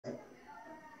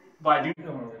But I do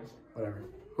know where it is. Whatever.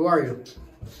 Who are you?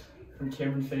 I'm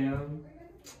Cameron Pham,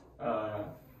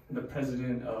 the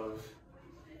president of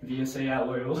VSA at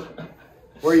Loyola.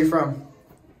 Where are you from?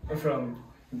 I'm from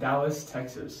Dallas,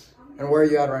 Texas. And where are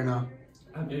you at right now?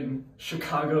 I'm in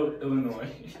Chicago, Illinois.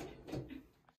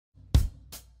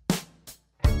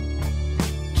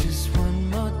 Just one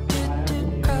more day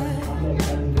to cry,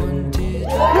 one day to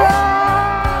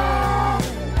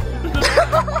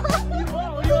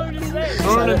I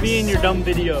don't want to be in your dumb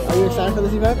video. Are you excited for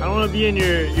this event? I don't want to be in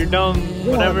your dumb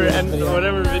whatever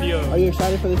video. Are you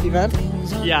excited for this event?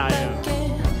 Yeah, I am.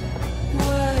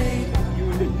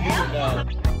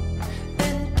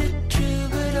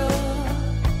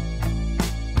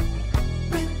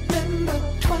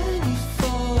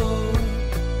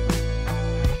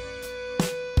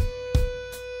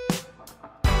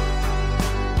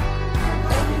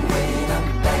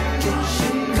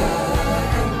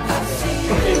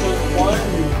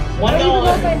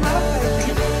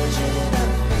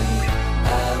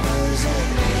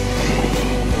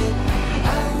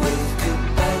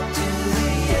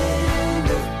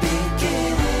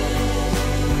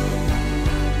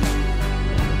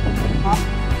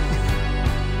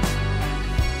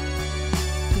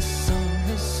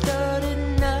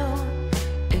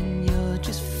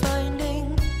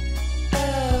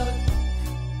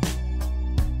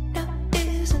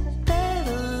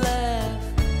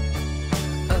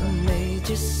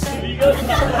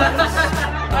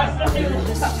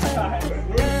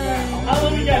 I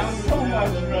love you guys so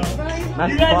much,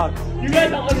 bro. You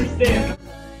guys don't understand.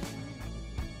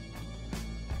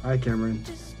 Hi, Cameron.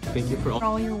 Thank you for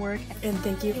all your work, and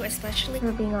thank you especially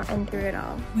for being on and through it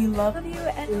all. We love you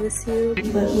and We miss you.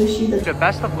 but wish you the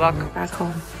best of luck back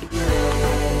home.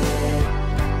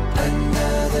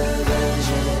 another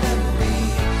version of me.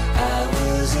 I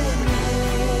was in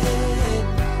it.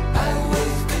 I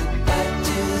waved goodbye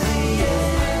to the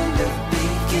end of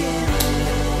beginning.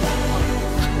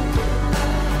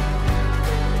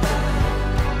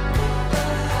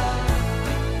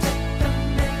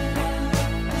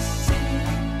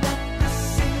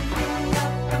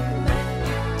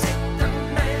 Take the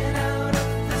man out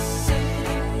of the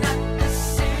city, not the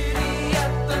city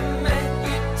of the man.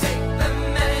 You take the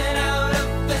man out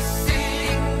of the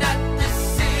city, not the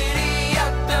city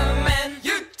of the man.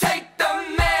 You take the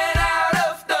man out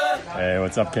of the. Hey,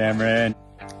 what's up, Cameron?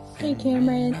 Hey,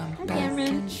 Cameron. Hi,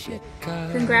 Cameron.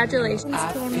 Congratulations,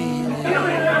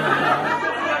 Cameron.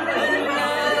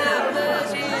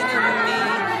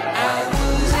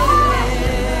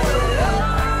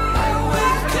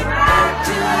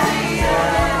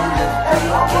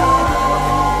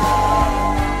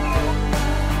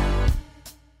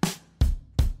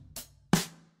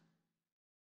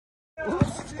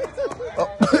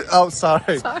 Oh,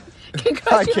 sorry. Sorry. Hi,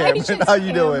 Congratulations, Cameron. How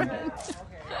you doing?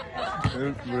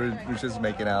 Cameron. We're just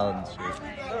making out and shit.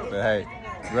 But hey,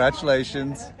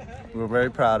 congratulations. We're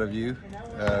very proud of you.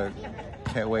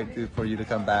 Can't wait for you to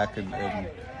come back and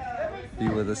be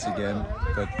with us again.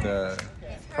 But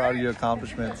proud of your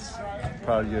accomplishments,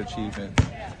 proud of your achievements.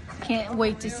 Can't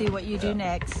wait to see what you do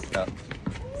next. Yeah.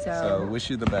 So wish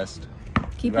you the best.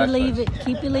 Keep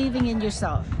believing in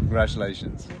yourself.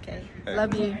 Congratulations. Okay. Hey,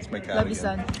 Love you. let's make out Love you,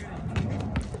 again. son.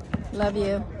 Love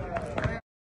you.